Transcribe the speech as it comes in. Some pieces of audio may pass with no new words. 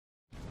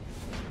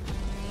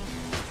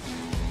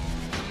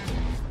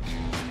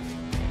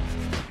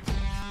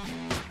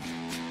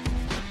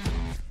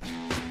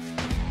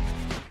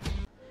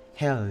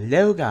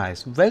Hello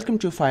guys, welcome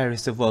to Fire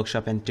Reserve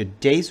Workshop. In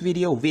today's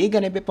video we're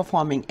gonna be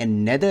performing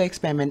another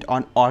experiment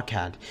on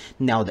OrCAD.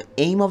 Now the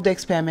aim of the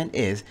experiment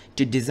is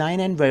to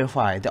design and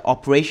verify the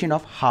operation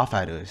of half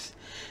adders.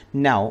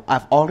 Now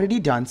I've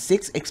already done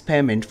 6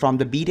 experiments from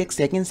the BTECH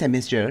second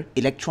semester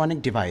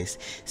electronic device,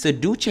 so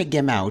do check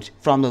them out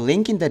from the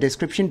link in the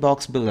description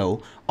box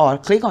below or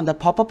click on the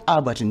pop-up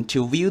R button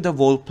to view the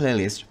whole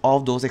playlist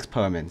of those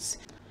experiments.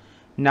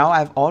 Now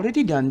I've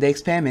already done the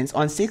experiments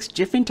on 6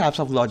 different types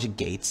of logic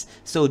gates,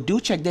 so do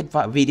check that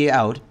video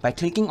out by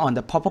clicking on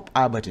the pop-up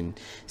R button.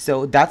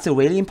 So that's a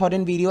really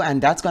important video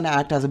and that's gonna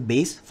act as a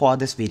base for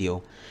this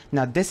video.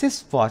 Now this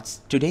is what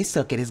today's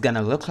circuit is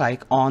gonna look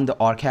like on the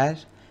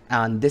OrCAD,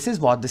 and this is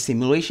what the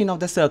simulation of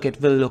the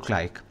circuit will look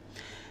like.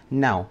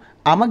 Now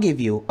I'm gonna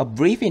give you a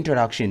brief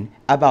introduction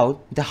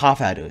about the half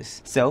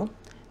adders. So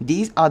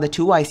these are the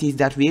 2 ICs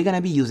that we're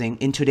gonna be using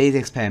in today's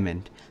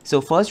experiment.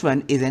 So first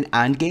one is an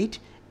AND gate,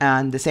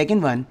 and the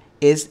second one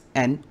is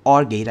an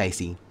OR gate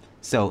IC.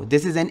 So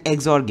this is an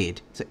XOR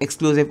gate, so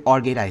exclusive OR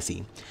gate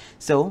IC.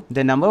 So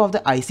the number of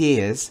the IC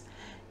is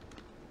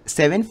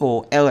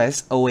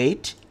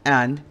 74LS08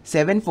 and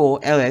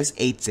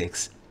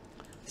 74LS86.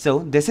 So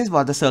this is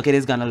what the circuit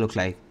is gonna look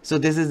like. So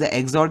this is the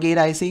XOR gate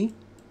IC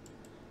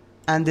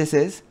and this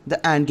is the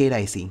AND gate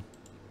IC.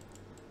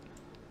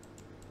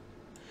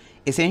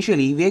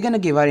 Essentially we're gonna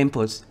give our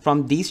inputs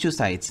from these 2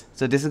 sides.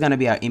 So this is gonna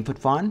be our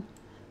input 1,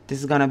 this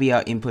is gonna be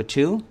our input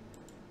 2,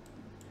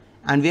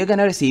 and we're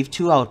gonna receive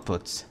 2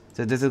 outputs.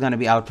 So this is gonna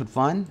be output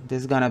 1, this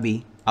is gonna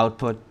be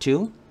output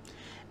 2,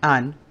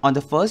 and on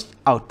the first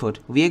output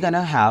we're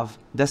gonna have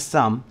the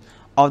sum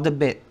of the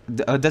bits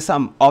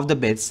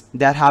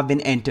that have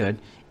been entered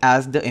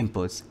as the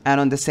inputs,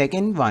 and on the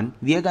second one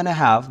we are gonna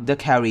have the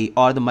carry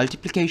or the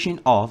multiplication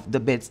of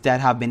the bits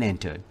that have been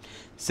entered.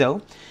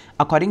 So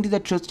according to the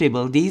truth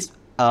table, these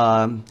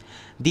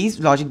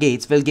logic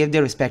gates will give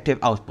their respective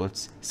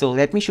outputs. So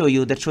let me show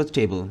you the truth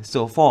table.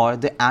 So for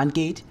the AND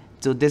gate,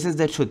 so this is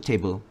the truth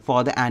table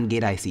for the AND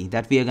gate IC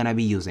that we are gonna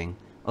be using.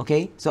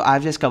 Okay, so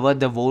I've just covered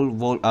the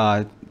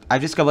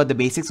I've just covered the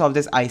basics of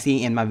this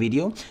IC in my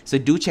video, so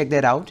do check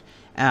that out.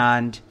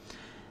 And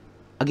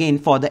again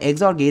for the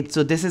XOR gate,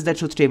 so this is the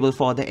truth table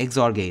for the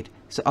XOR gate.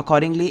 So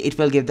accordingly it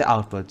will give the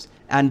outputs,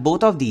 and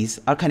both of these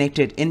are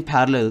connected in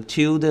parallel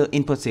to the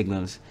input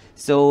signals.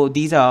 So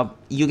these are,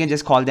 you can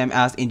just call them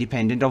as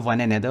independent of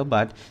one another,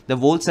 but the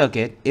whole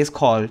circuit is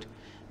called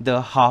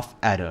the half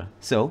adder.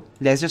 So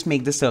let's just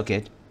make the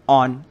circuit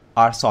on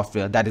our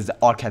software, that is the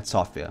OrCAD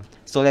software.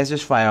 So let's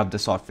just fire up the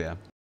software.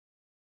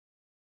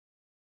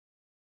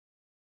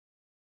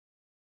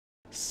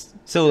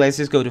 So let's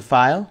just go to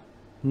File,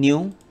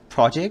 New,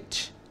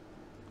 Project,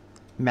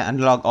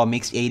 Analog or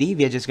Mixed AD.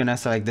 We are just gonna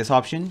select this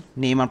option,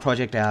 name our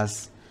project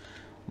as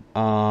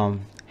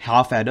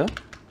half adder.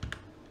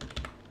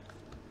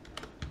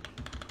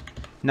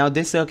 Now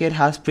this circuit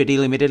has pretty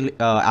limited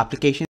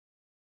applications.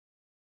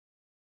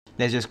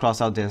 Let's just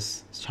cross out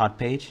this start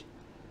page.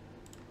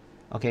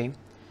 Okay,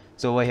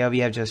 so over here we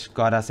have just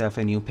got ourselves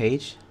a new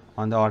page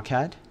on the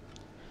OrCAD.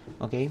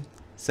 Okay,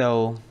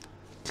 so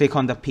click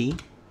on the P.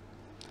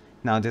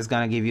 Now this is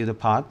gonna give you the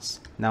parts.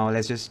 Now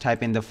let's just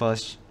type in the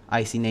first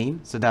IC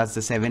name. So that's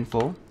the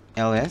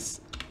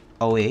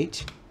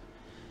 74LS08.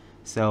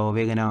 So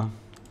we're gonna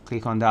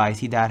click on the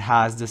IC that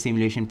has the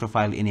simulation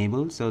profile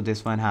enabled. So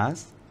this one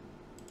has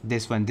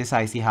this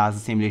IC has a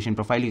simulation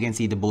profile. You can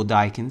see both the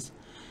icons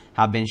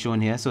have been shown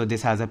here. So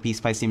this has a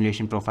PSpice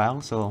simulation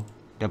profile, so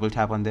double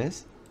tap on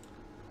this.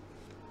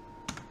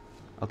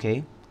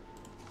 Okay,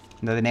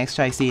 now the next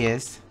IC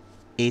is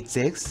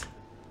 86.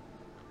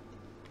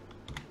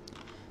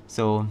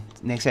 So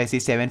next IC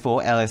is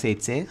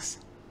 74LS86.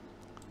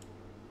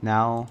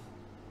 Now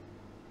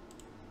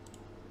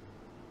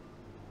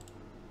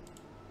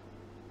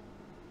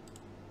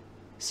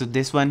so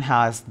this one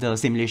has the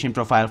simulation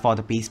profile for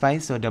the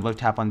PSpice, so double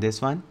tap on this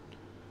one.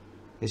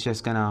 It's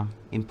just gonna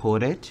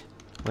import it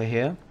over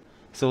here.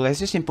 So let's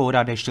just import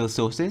our digital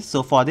sources.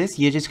 So for this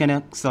you're just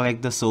gonna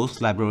select the source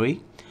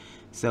library.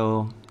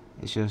 So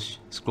let's just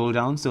scroll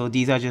down. So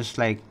these are just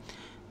like,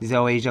 these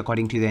are arranged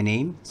according to their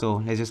name.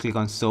 So let's just click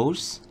on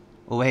source.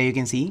 Over here you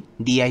can see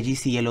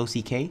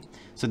DIGCLOCK.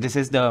 So this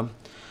is the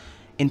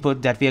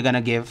input that we are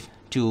gonna give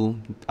to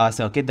our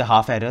circuit, the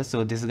half adder.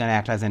 So this is gonna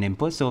act as an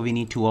input, so we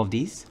need 2 of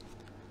these.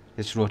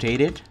 Just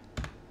rotate it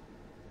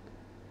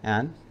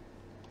and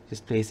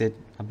just place it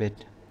a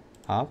bit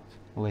up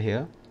over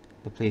here.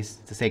 Place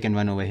the second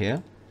one over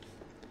here.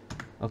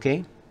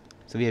 Okay,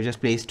 so we have just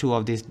placed 2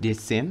 of these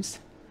sims,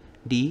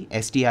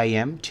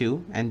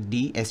 DSTIM2 and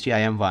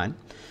DSTIM1.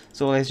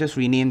 So let's just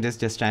rename this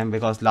time,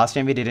 because last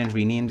time we didn't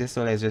rename this.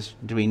 So let's just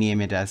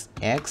rename it as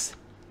X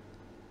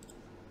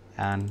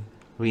and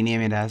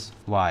rename it as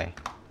Y.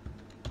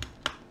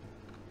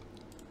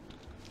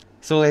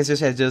 So let's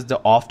just adjust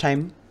the off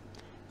time.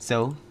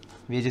 So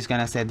we're just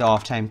gonna set the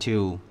off time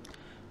to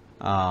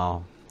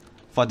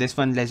for this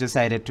one let's just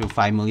set it to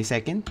 5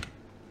 milliseconds.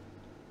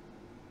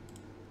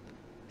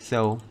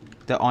 So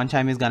the on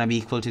time is gonna be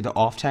equal to the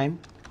off time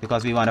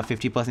because we want a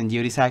 50%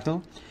 duty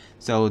cycle.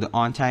 So the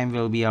on time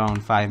will be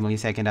around 5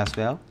 milliseconds as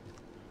well.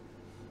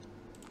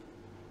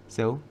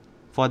 So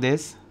for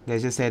this,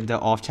 let's just set the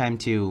off time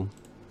to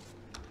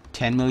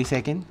 10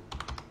 milliseconds.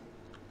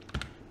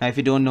 Now if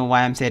you don't know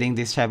why I'm setting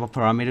this type of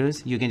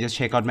parameters, you can just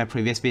check out my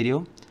previous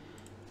video.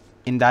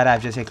 In that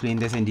I've just explained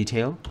this in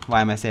detail.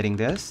 Why am I setting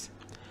this?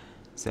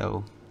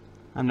 So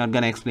I'm not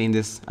gonna explain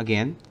this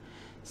again.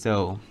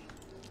 So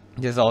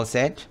this is all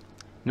set.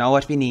 Now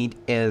what we need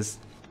is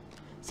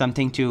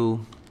something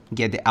to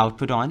get the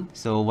output on.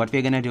 So what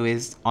we're gonna do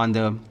is on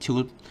the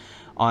tool,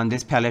 on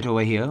this palette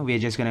over here, we're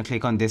just gonna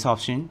click on this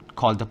option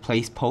called the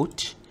place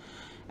port,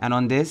 and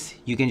on this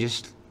you can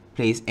just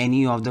place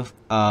any of the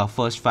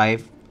first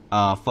five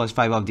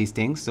of these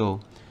things. So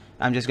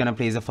I'm just gonna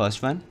place the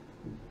first one.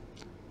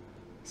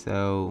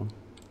 So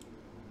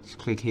just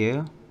click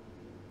here,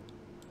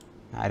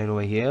 add it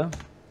over here,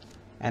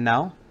 and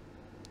now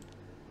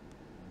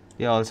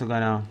we're also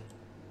gonna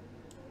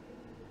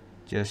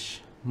just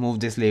move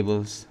these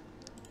labels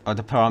or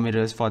the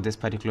parameters for this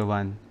particular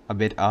one a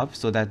bit up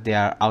so that they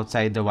are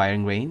outside the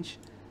wiring range,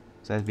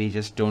 so that we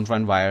just don't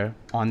run wire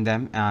on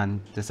them and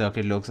the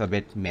circuit looks a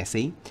bit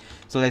messy.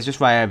 So let's just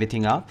wire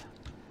everything up.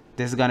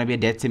 This is gonna be a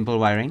dead simple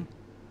wiring.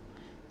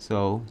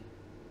 So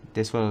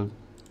this will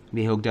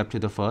be hooked up to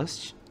the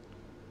first,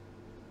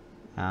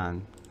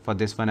 and for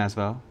this one as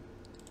well,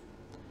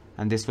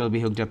 and this will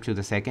be hooked up to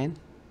the second.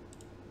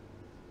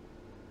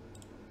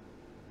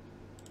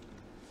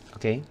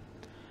 Okay,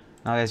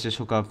 now let's just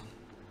hook up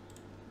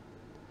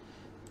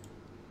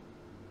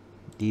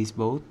these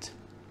both.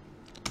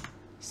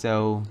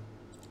 So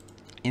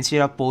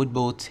instead of port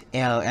both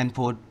L and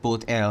port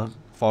both L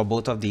for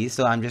both of these,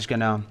 so I'm just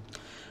gonna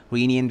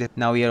rename this.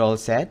 Now we are all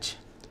set.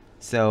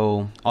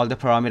 So all the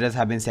parameters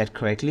have been set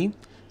correctly.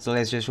 So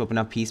let's just open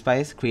up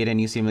PSpice, create a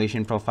new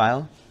simulation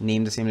profile,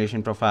 name the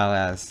simulation profile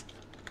as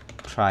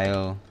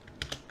trial.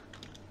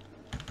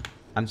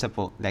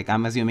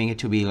 I'm assuming it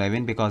to be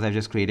 11 because I've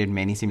just created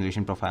many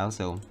simulation profiles.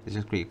 So let's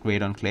just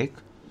create on click,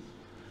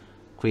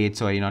 create,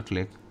 sorry, not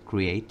click,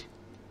 create.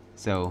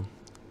 So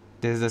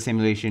this is the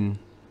simulation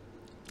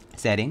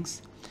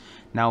settings.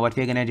 Now what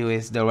we're gonna do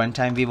is the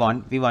runtime we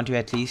want to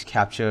at least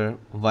capture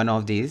one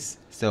of these,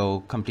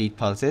 so complete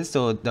pulses.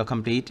 So the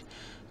complete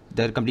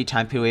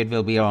time period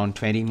will be around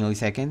 20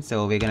 milliseconds.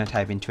 So we're gonna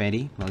type in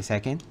 20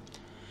 milliseconds,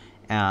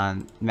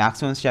 and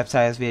maximum step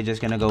size we're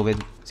just gonna go with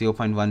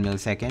 0.1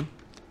 millisecond.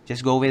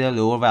 Just go with a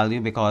lower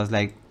value because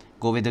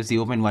go with the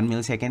 0.1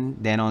 millisecond,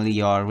 then only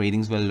your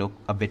readings will look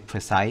a bit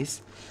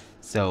precise.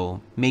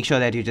 So make sure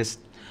that you just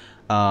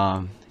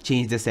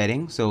change the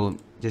setting. So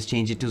just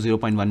change it to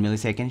 0.1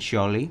 millisecond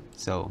surely.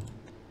 So,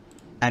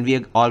 and we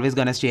are always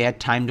gonna stay at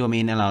time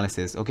domain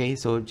analysis. Okay,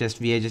 so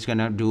we are just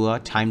gonna do a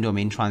time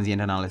domain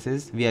transient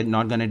analysis. We are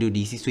not gonna do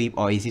DC sweep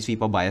or AC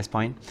sweep or bias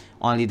point,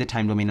 only the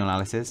time domain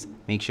analysis.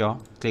 Make sure,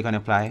 click on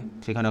apply,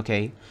 click on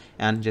OK,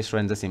 and just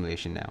run the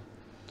simulation now.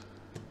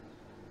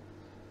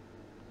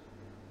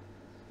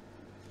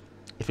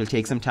 It will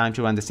take some time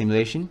to run the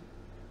simulation,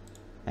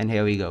 and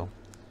here we go.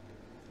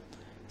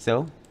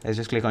 So let's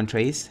just click on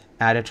trace,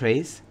 add a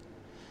trace.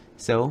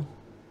 So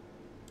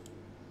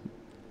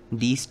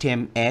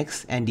dstim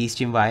X and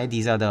dstim Y,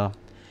 these are the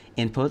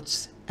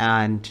inputs,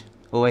 and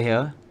over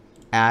here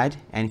add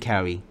and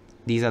carry,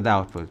 these are the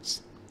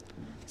outputs.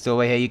 So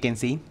over here you can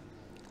see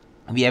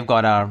we have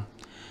got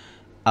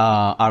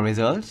our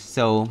results.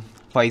 So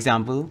for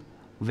example,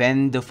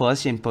 when the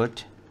first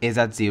input is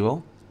at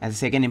 0 and the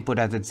second input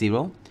is at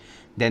 0,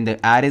 then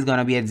the add is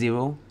gonna be at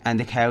 0 and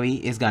the carry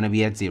is gonna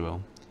be at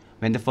 0.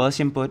 When the first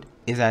input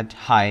is at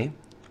high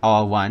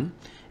or 1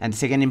 and the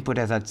second input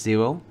is at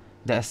 0,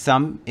 the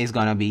sum is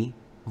gonna be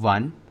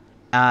 1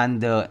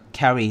 and the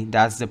carry,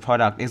 that's the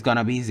product, is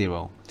gonna be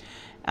 0.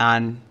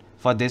 And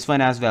for this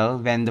one as well,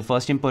 when the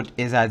first input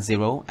is at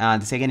 0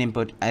 and the second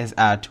input is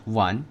at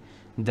 1,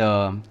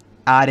 the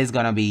add is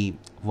gonna be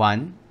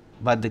 1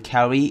 but the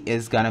carry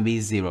is gonna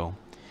be 0.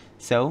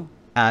 So,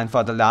 and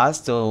for the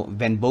last, so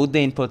when both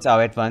the inputs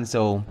are at 1,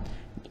 so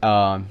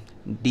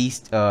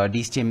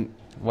dstim,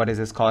 what is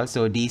this called?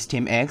 So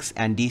dstim X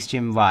and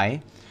dstim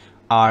Y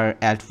are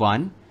at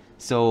 1,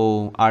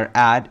 so our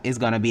add is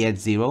gonna be at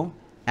 0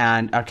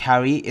 and our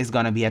carry is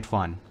gonna be at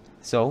 1.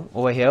 So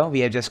over here we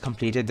have just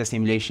completed the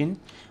simulation.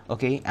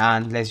 Okay,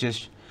 and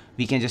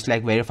we can just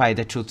verify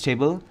the truth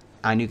table,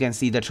 and you can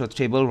see the truth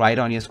table right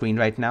on your screen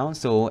right now.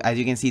 So as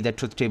you can see, the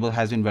truth table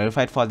has been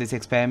verified for this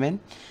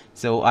experiment.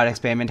 So our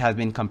experiment has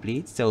been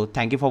complete. So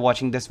thank you for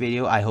watching this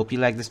video. I hope you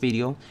like this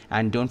video,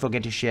 and don't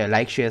forget to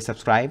share, share,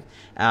 subscribe,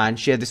 and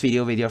share this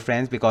video with your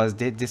friends, because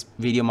this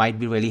video might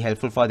be really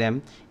helpful for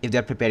them if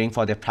they're preparing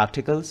for their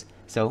practicals.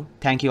 So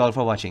thank you all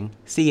for watching.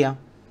 See ya.